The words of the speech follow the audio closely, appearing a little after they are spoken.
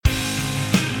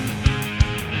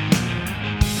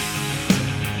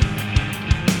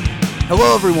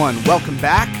Hello, everyone. Welcome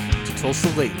back to Tulsa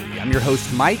Lately. I'm your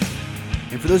host, Mike.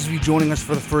 And for those of you joining us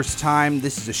for the first time,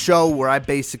 this is a show where I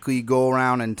basically go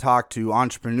around and talk to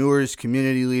entrepreneurs,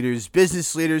 community leaders,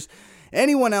 business leaders,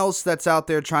 anyone else that's out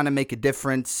there trying to make a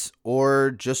difference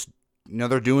or just,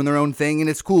 they're doing their own thing and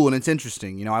it's cool and it's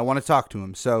interesting. I want to talk to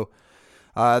them. So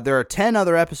there are 10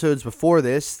 other episodes before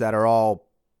this that are all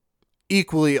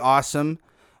equally awesome.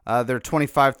 They're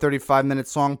 25, 35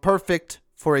 minutes long, perfect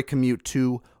for a commute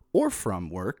to or from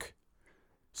work.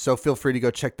 So feel free to go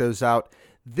check those out.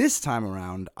 This time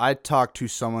around, I talked to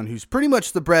someone who's pretty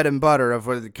much the bread and butter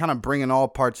of kind of bringing all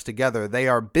parts together. They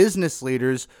are business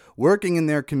leaders working in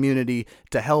their community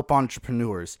to help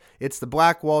entrepreneurs. It's the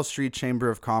Black Wall Street Chamber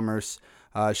of Commerce.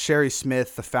 Sherry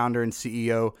Smith, the founder and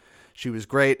CEO. She was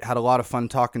great, had a lot of fun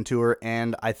talking to her,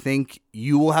 and I think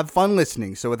you will have fun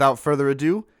listening. So without further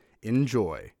ado,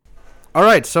 enjoy. All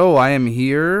right, so I am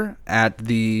here at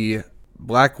the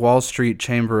Black Wall Street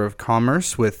Chamber of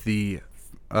Commerce with the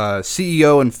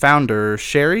CEO and founder,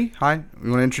 Sherry. Hi, you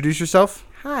want to introduce yourself?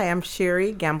 Hi, I'm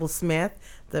Sherry Gamble Smith,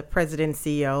 the president and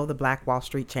CEO of the Black Wall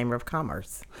Street Chamber of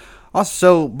Commerce. Also,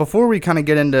 so before we kind of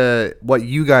get into what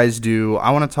you guys do, I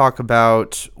want to talk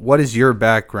about what is your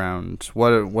background?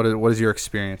 What is your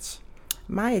experience?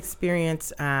 My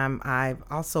experience, I've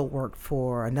also worked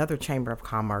for another Chamber of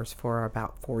Commerce for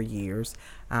about 4 years,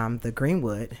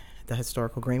 the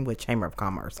historical Greenwood Chamber of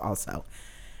Commerce also.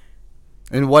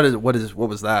 And what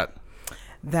was that?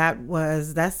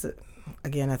 That's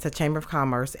a Chamber of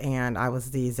Commerce, and I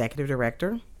was the executive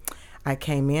director. I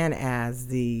came in as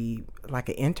an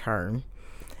intern,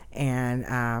 and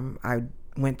I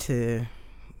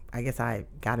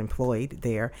got employed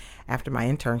there after my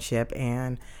internship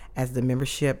and as the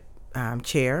membership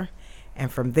chair.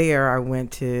 And from there, I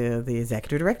went to the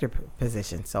executive director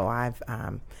position. So I've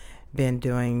been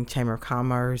doing Chamber of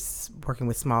Commerce, working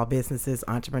with small businesses,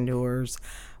 entrepreneurs,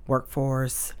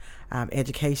 workforce,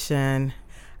 education,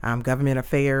 government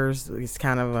affairs. It's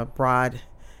kind of a broad,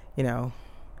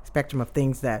 spectrum of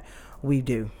things that we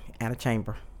do at a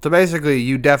chamber. So basically,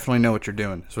 you definitely know what you're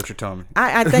doing, is what you're telling me.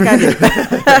 I think I do.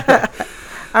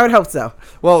 I would hope so.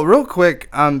 Well, real quick,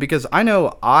 because I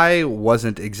know I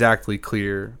wasn't exactly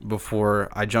clear before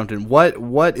I jumped in.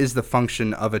 What is the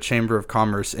function of a Chamber of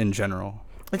Commerce in general?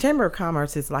 The Chamber of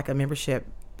Commerce is like a membership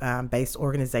based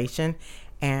organization,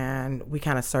 and we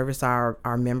kind of service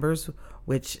our members,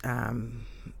 which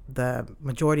the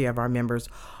majority of our members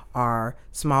are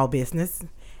small business.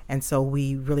 And so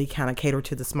we really kind of cater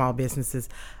to the small businesses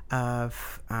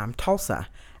of Tulsa.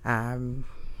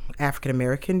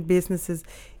 African-American businesses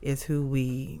is who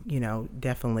we,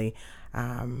 definitely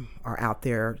are out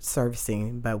there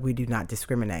servicing, but we do not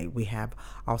discriminate. We have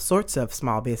all sorts of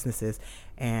small businesses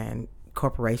and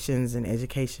corporations and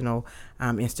educational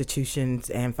institutions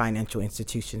and financial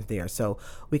institutions there. So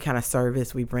we kind of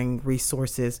service, we bring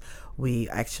resources. We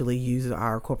actually use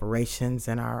our corporations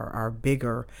and our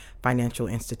bigger financial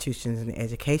institutions and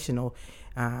educational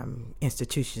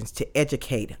institutions to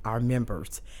educate our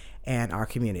members and our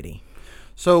community.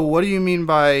 So what do you mean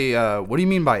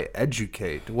by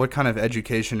educate? What kind of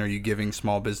education are you giving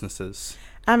small businesses?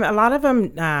 A lot of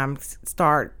them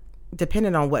start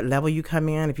depending on what level you come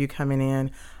in. If you're coming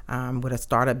in with a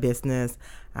startup business,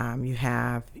 you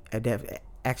have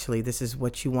actually this is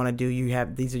what you want to do.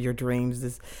 These are your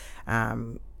dreams.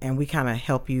 And we kind of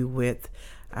help you with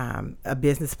a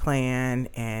business plan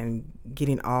and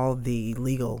getting all the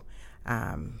legal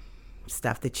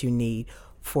stuff that you need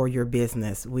for your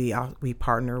business. We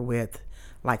partner with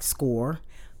like SCORE,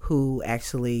 who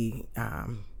actually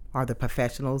are the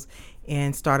professionals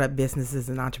in startup businesses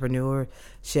and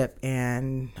entrepreneurship,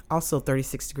 and also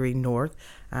 36 Degree North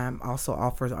also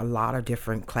offers a lot of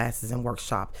different classes and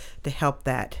workshops to help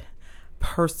that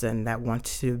person that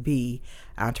wants to be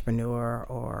an entrepreneur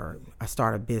or a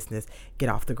startup business get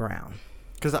off the ground.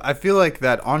 Because I feel like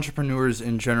that entrepreneurs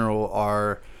in general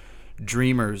are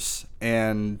dreamers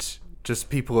and just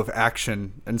people of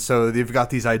action, and so they've got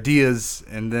these ideas,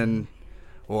 and then,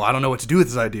 well, I don't know what to do with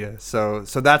this idea. So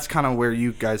that's kind of where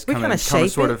you guys come in.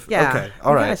 Shape sort it. of. Yeah. Okay.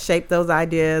 All right. Kind of shape those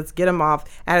ideas, get them out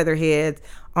of their heads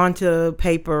onto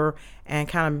paper, and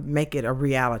kind of make it a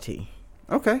reality.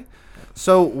 Okay.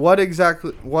 So what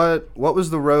was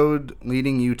the road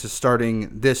leading you to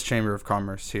starting this Chamber of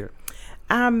Commerce here?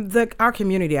 Our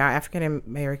community, our African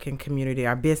American community,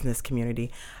 our business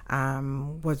community,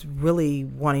 was really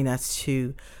wanting us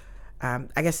to.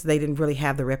 I guess they didn't really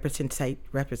have the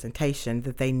representation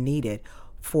that they needed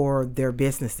for their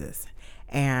businesses,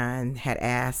 and had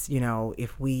asked,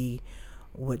 if we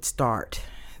would start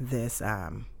this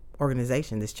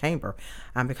organization, this chamber,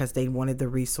 because they wanted the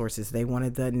resources, they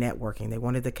wanted the networking, they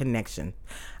wanted the connection.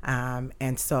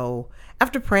 And so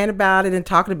after praying about it and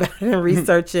talking about it and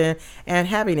researching and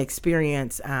having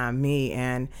experience, me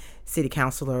and City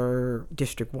Councilor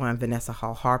District 1, Vanessa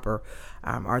Hall Harper,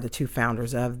 are the two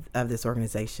founders of this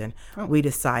organization. Oh. We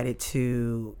decided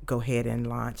to go ahead and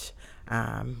launch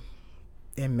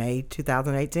in May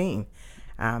 2018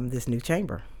 this new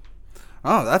chamber.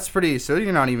 Oh, that's pretty. So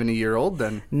you're not even a year old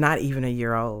then? Not even a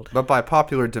year old. But by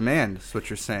popular demand is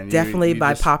what you're saying. Definitely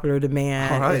by popular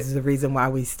demand is the reason why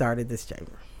we started this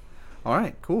chamber. All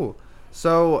right, cool.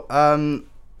 So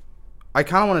I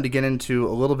kind of wanted to get into a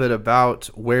little bit about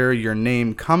where your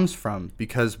name comes from,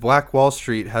 because Black Wall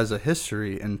Street has a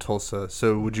history in Tulsa.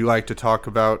 So would you like to talk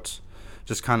about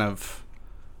just kind of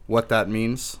what that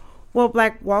means? Well,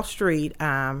 Black Wall Street,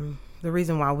 the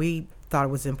reason why we thought it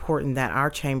was important that our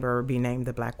chamber be named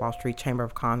the Black Wall Street Chamber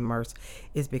of Commerce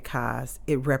is because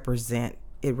it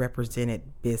represented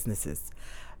businesses,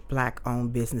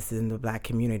 Black-owned businesses in the Black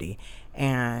community,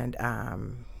 and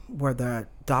where the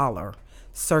dollar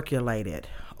circulated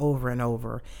over and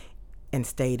over and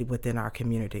stayed within our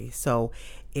community. So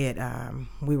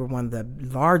we were one of the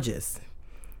largest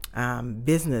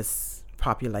business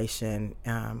population,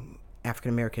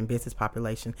 African-American business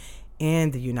population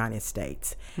in the United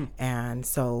States. And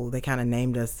so they kind of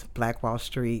named us Black Wall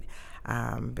Street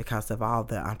because of all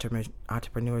the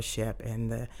entrepreneurship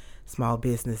and the small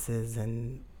businesses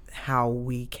and how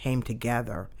we came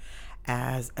together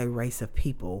as a race of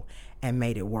people and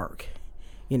made it work.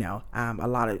 You know, a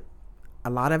lot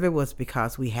of it was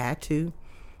because we had to.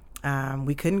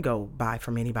 We couldn't go buy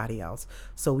from anybody else.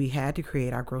 So we had to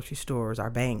create our grocery stores, our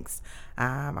banks,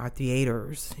 our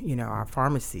theaters, our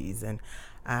pharmacies, and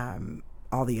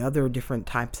all the other different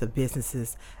types of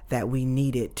businesses that we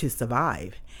needed to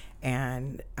survive.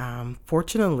 And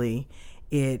fortunately,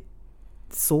 it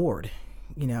soared,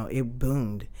 it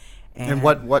boomed. And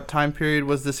what time period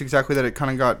was this exactly that it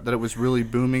kind of got, that it was really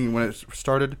booming when it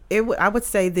started? I would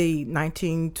say the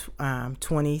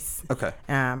 1920s. Okay.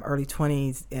 Early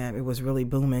 20s, it was really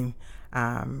booming.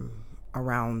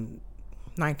 Around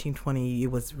 1920,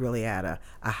 it was really at a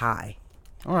high.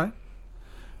 All right.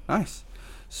 Nice.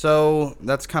 So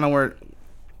that's kind of where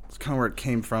it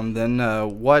came from. Then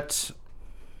but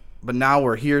now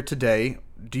we're here today.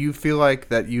 Do you feel like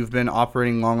that you've been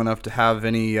operating long enough to have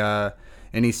any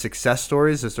success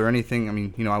stories? Is there anything,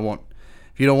 I won't,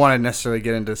 if you don't want to necessarily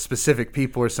get into specific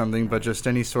people or something, but just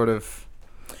any sort of.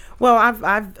 Well,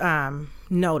 I've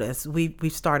noticed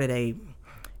we've started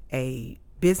a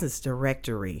business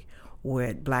directory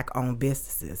with Black-owned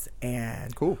businesses,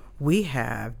 and cool. We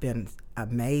have been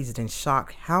amazed and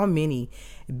shocked how many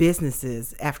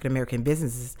businesses, African-American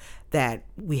businesses, that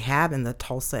we have in the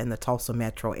Tulsa and the Tulsa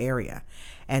metro area.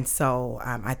 And so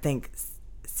I think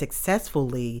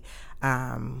successfully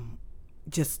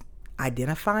just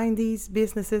identifying these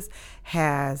businesses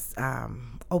has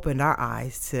opened our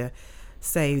eyes to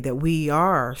say that we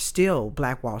are still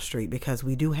Black Wall Street, because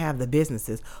we do have the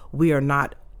businesses. We are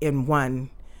not in one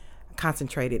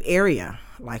concentrated area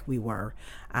like we were.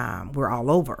 We're all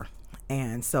over.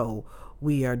 And so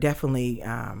we are definitely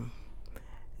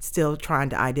still trying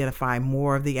to identify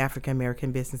more of the African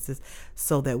American businesses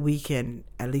so that we can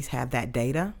at least have that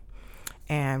data.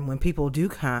 And when people do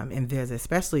come and visit,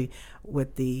 especially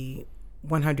with the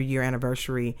 100-year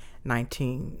anniversary,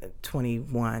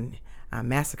 1921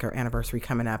 massacre anniversary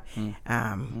coming up,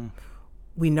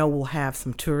 we know we'll have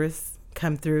some tourists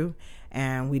come through,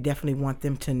 and we definitely want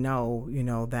them to know,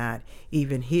 that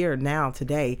even here now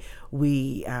today,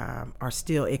 we are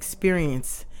still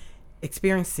experiencing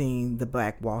the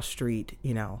Black Wall Street,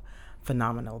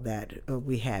 phenomenal that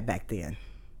we had back then.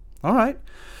 All right.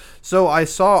 So I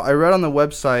read on the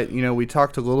website, we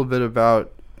talked a little bit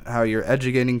about how you're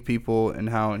educating people and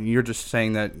how you're just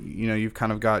saying that, you've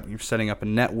kind of you're setting up a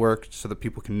network so that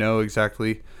people can know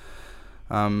exactly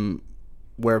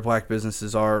where Black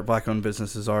Black-owned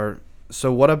businesses are.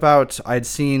 So what about, I'd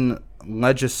seen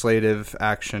legislative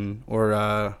action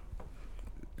or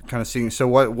kind of seeing, so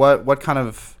what kind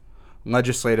of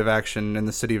legislative action in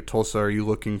the city of Tulsa are you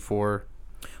looking for?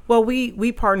 Well,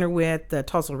 we partner with the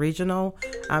Tulsa Regional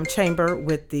Chamber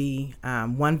with the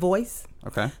One Voice.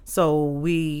 Okay. So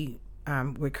we're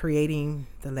creating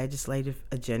the legislative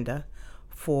agenda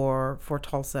for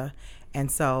Tulsa, and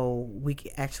so we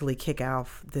actually kick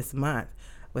off this month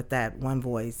with that One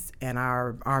Voice and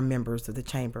our members of the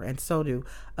chamber, and so do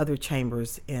other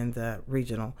chambers in the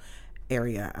regional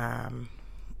area.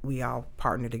 We all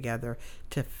partner together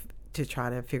to try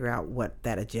to figure out what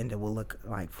that agenda will look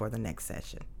like for the next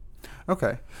session.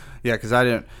 Okay. Yeah, because I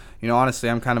didn't, honestly,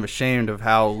 I'm kind of ashamed of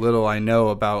how little I know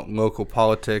about local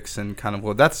politics and kind of,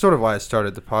 well, that's sort of why I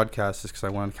started the podcast, is because I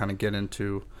want to kind of get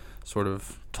into sort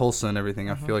of Tulsa and everything.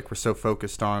 I feel like we're so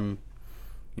focused on,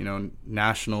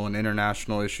 national and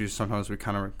international issues. Sometimes we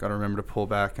kind of got to remember to pull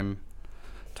back and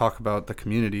talk about the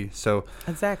community. So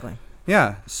exactly.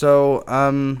 Yeah. So,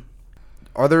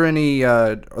 are there any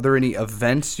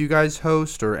events you guys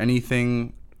host or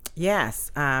anything?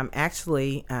 Yes.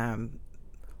 Actually,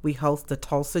 we host the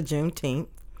Tulsa Juneteenth.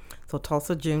 So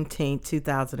Tulsa Juneteenth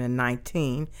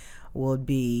 2019 will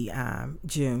be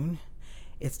June.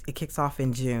 It kicks off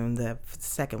in June, the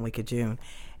second week of June,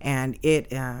 and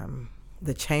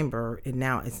the chamber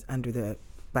now is under the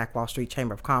Black Wall Street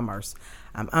Chamber of Commerce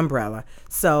umbrella.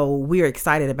 So we're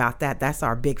excited about that. That's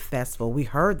our big festival. We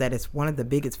heard that it's one of the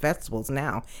biggest festivals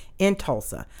now in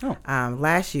Tulsa. Oh.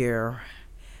 Last year,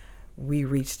 we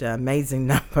reached an amazing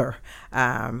number.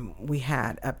 We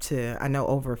had up to, I know,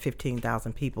 over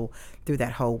 15,000 people through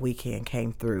that whole weekend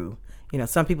came through.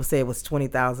 Some people say it was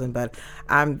 20,000, but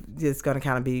I'm just going to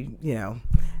kind of be,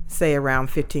 say around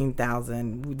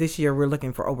 15,000. This year we're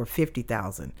looking for over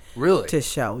 50,000. Really? To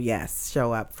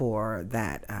show up for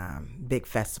that big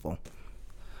festival.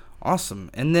 Awesome.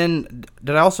 And then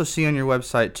did I also see on your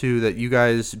website too that you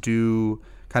guys do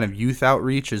kind of youth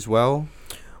outreach as well?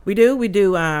 We do. We're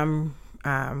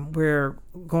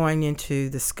going into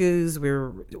the schools. We're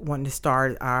wanting to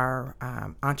start our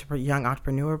young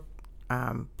entrepreneur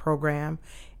program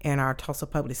in our Tulsa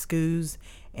public schools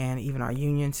and even our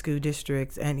union school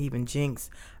districts and even Jinx.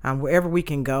 Wherever we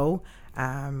can go,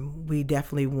 we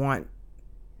definitely want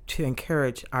to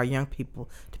encourage our young people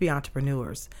to be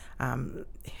entrepreneurs.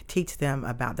 Teach them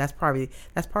about that's part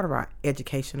of our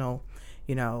educational,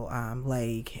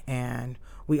 leg. And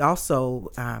we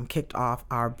also kicked off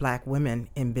our Black Women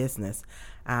in Business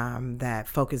that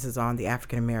focuses on the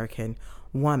African American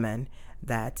woman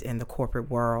that's in the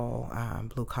corporate world,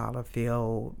 blue collar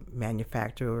field,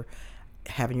 manufacturer,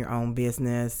 having your own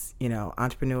business,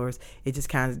 entrepreneurs. It just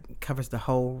kind of covers the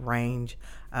whole range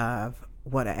of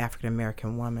what an African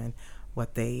American woman,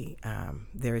 what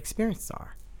their experiences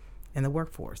are in the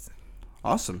workforce.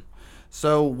 Awesome.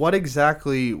 So what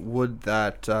exactly would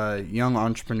that young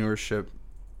entrepreneurship,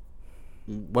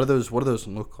 what do those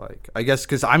look like? I guess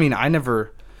because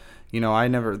they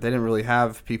didn't really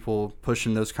have people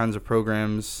pushing those kinds of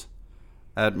programs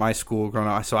at my school growing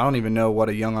up, so I don't even know what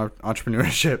a young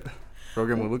entrepreneurship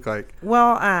program would look like.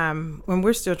 Well, when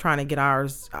we're still trying to get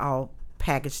ours all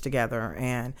packaged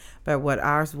together, but what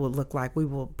ours will look like, we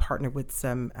will partner with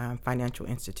some financial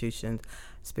institutions,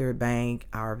 Spirit Bank,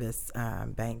 Arvis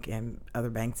Bank, and other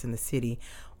banks in the city,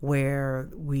 where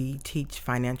we teach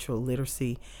financial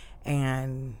literacy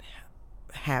and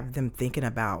have them thinking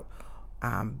about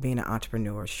being an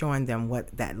entrepreneur, showing them what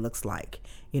that looks like.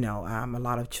 A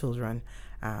lot of children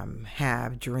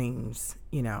have dreams,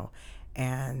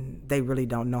 and they really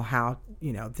don't know how,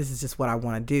 this is just what I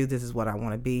want to do. This is what I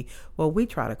want to be. Well, we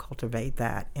try to cultivate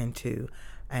that and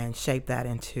shape that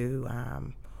into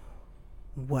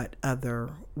what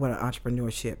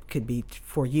entrepreneurship could be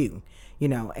for you,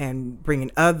 and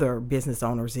bringing other business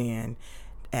owners in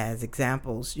as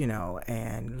examples,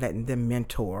 and letting them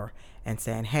mentor and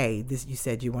saying, hey, you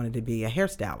said you wanted to be a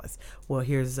hairstylist. Well,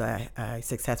 here's a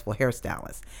successful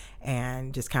hairstylist,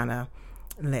 and just kind of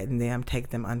letting them take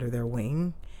them under their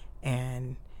wing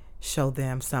and show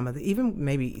them even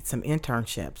maybe some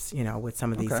internships, with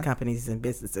some of these companies and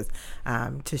businesses,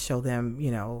 to show them,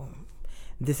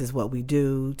 this is what we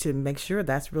do, to make sure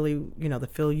that's really, the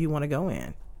field you want to go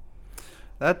in.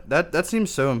 That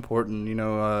seems so important,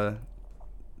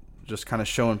 just kind of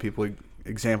showing people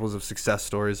examples of success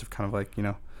stories of kind of like,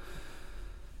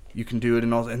 you can do it.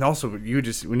 And also when you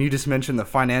just mentioned the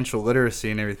financial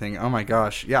literacy and everything, oh my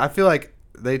gosh. Yeah. I feel like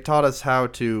they taught us how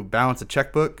to balance a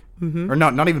checkbook, or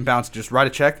not even balance, just write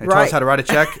a check. They taught us how to write a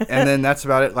check. And then that's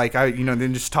about it. Like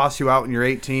then just toss you out when you're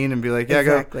 18 and be like, yeah,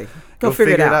 exactly. go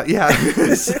figure it out. Yeah.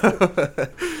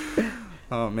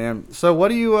 Oh man. So what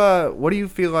do you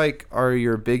feel like are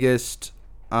your biggest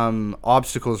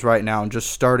obstacles right now in just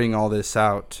starting all this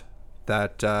out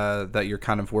that you're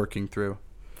kind of working through?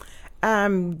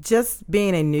 Just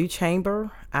being a new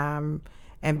chamber, and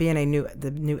being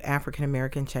the new African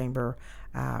American chamber,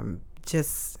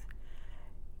 just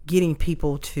getting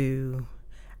people to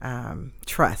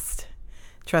trust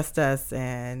us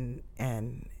and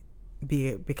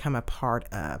become a part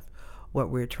of what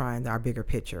we're trying, our bigger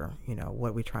picture,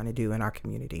 what we're trying to do in our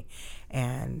community.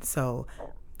 And so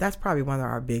that's probably one of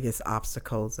our biggest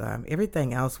obstacles.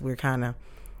 Everything else we're kind of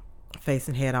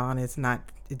facing head on.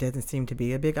 It doesn't seem to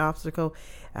be a big obstacle.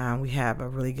 We have a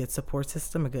really good support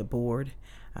system, a good board,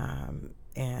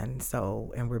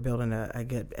 And we're building a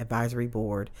good advisory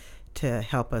board to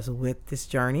help us with this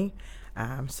journey.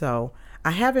 So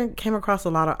I haven't came across a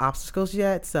lot of obstacles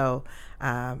yet. So,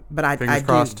 but I fingers do,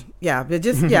 crossed. yeah, but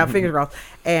just fingers crossed.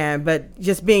 But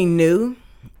just being new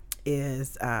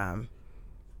is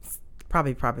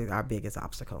probably our biggest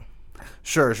obstacle.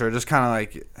 Sure. Just kind of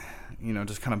like,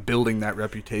 just kind of building that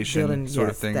reputation sort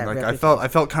of thing. Like reputation. I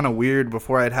felt kind of weird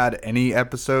before I'd had any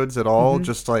episodes at all.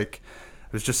 Just like,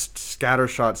 it was just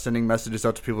scattershot sending messages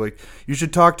out to people like, you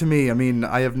should talk to me. I mean,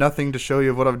 I have nothing to show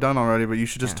you of what I've done already, but you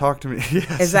should just talk to me.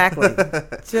 Yes. Exactly.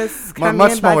 Just come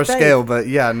much in smaller by faith. scale, but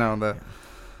yeah, no.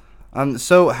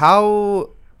 So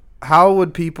how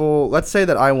would people, let's say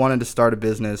that I wanted to start a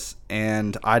business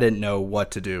and I didn't know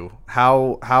what to do.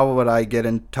 How would I get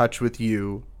in touch with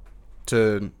you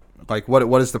to, like,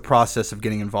 what is the process of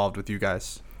getting involved with you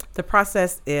guys? The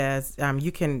process is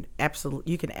you can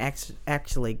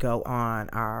actually go on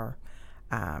our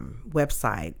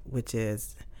website, which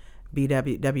is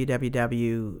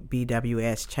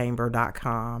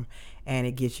www.bwschamber.com, and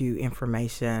it gives you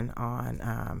information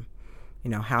on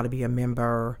how to be a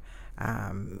member,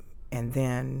 and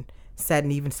then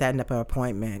setting up an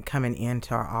appointment, coming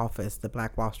into our office, the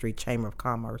Black Wall Street Chamber of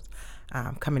Commerce.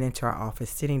 Coming into our office,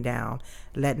 sitting down,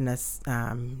 letting us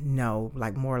know,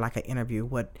 like more like an interview,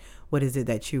 what is it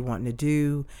that you want to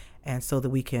do, and so that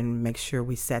we can make sure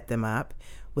we set them up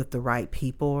with the right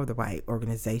people or the right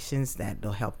organizations that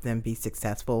will help them be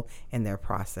successful in their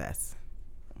process.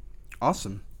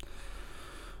 Awesome.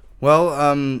 Well,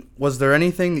 was there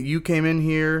anything that you came in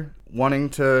here wanting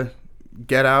to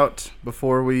get out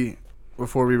before we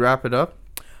wrap it up?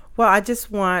 Well, I just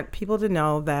want people to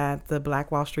know that the Black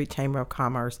Wall Street Chamber of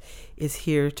Commerce is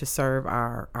here to serve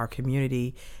our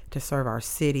community, to serve our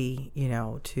city,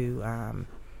 to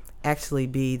actually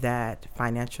be that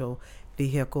financial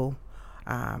vehicle,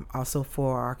 also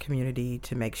for our community,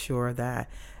 to make sure that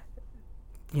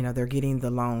they're getting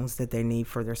the loans that they need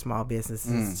for their small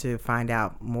businesses, to find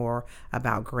out more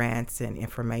about grants and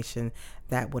information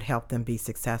that would help them be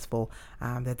successful,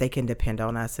 that they can depend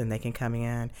on us and they can come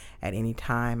in at any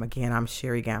time. Again, I'm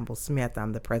Sherry Gamble Smith.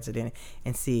 I'm the president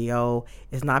and CEO.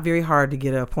 It's not very hard to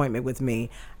get an appointment with me,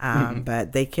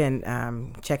 but they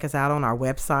can check us out on our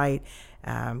website,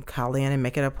 call in and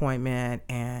make an appointment,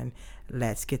 and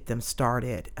let's get them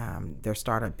started, their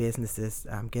startup businesses,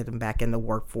 get them back in the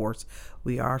workforce.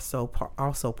 We are also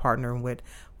partnering with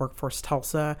Workforce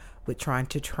Tulsa with trying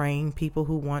to train people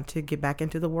who want to get back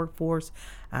into the workforce.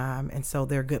 And so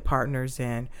they're good partners,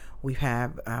 and we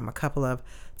have a couple of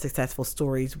successful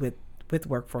stories with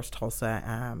Workforce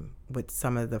Tulsa, with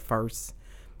some of the first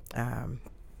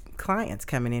clients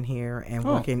coming in here and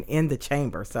working in the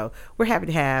chamber. So we're happy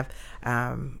to have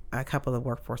a couple of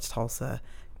Workforce Tulsa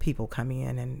people come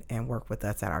in and work with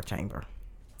us at our chamber.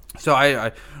 So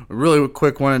I really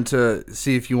quick wanted to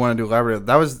see if you wanted to elaborate.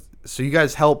 So you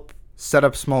guys help set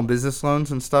up small business loans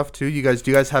and stuff too? Do you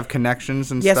guys have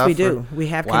connections and yes, stuff? Yes, we do. We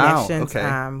have connections.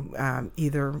 Okay.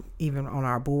 Either even on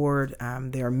our board,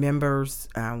 there are members.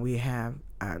 We have,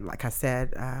 like I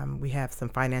said, we have some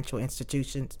financial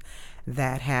institutions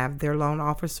that have their loan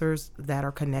officers that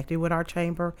are connected with our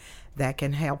chamber that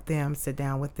can help them, sit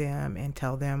down with them and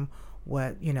tell them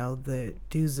what, the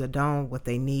do's or don't, what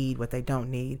they need, what they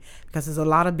don't need. Because there's a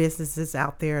lot of businesses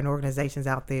out there and organizations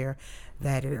out there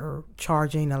that are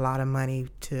charging a lot of money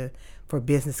for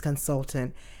business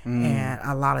consultant, and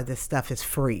a lot of this stuff is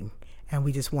free. And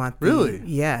we just want Really?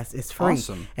 Yes, it's free.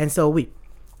 Awesome. And so we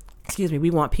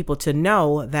want people to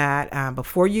know that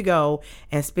before you go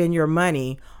and spend your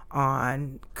money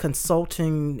on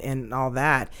consulting and all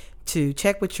that, to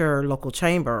check with your local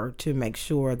chamber to make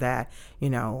sure that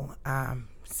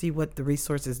see what the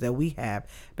resources that we have,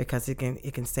 because it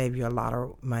can save you a lot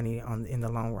of money in the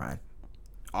long run.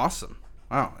 Awesome.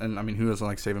 Wow. And I mean, who doesn't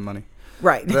like saving money?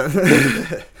 Right.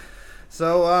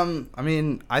 So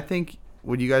I think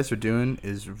what you guys are doing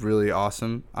is really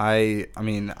awesome. I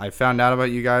found out about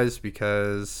you guys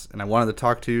and I wanted to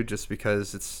talk to you just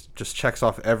because it's just checks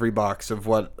off every box of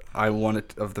what I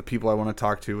wanted, of the people I want to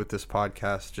talk to with this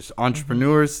podcast. Just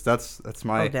entrepreneurs. That's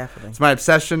my definitely. It's my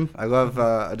obsession. I love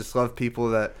I just love people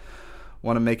that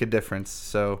want to make a difference.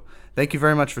 So thank you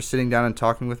very much for sitting down and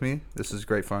talking with me. This is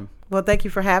great fun. Well, thank you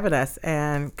for having us,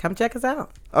 and come check us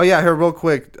out. Oh yeah, here real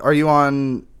quick. Are you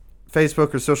on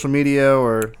Facebook or social media,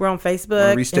 or we're on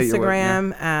Facebook,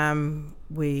 Instagram?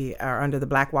 We are under the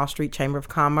Black Wall Street Chamber of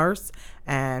Commerce,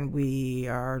 and we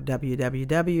are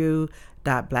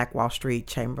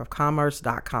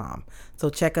www.blackwallstreetchamberofcommerce.com. So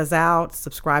check us out,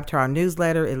 subscribe to our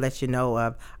newsletter. It lets you know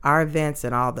of our events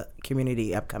and all the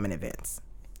community upcoming events.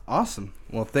 Awesome.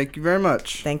 Well, thank you very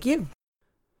much. Thank you.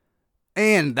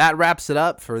 And that wraps it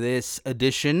up for this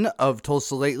edition of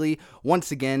Tulsa Lately.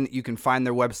 Once again, you can find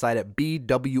their website at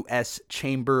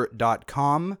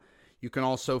bwschamber.com. You can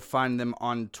also find them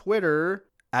on Twitter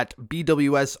at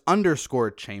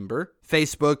BWS_chamber.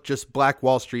 Facebook, just Black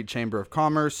Wall Street Chamber of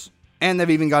Commerce. And they've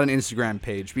even got an Instagram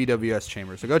page, BWS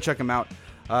Chamber. So go check them out.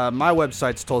 My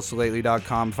website's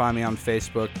tulsalately.com. Find me on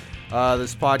Facebook.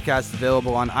 This podcast is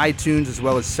available on iTunes as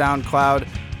well as SoundCloud.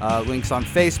 Links on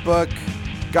Facebook.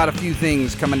 Got a few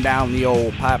things coming down the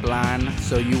old pipeline,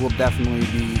 so you will definitely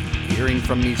be hearing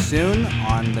from me soon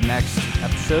on the next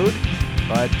episode.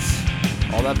 But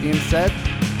all that being said,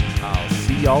 I'll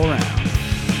see y'all around.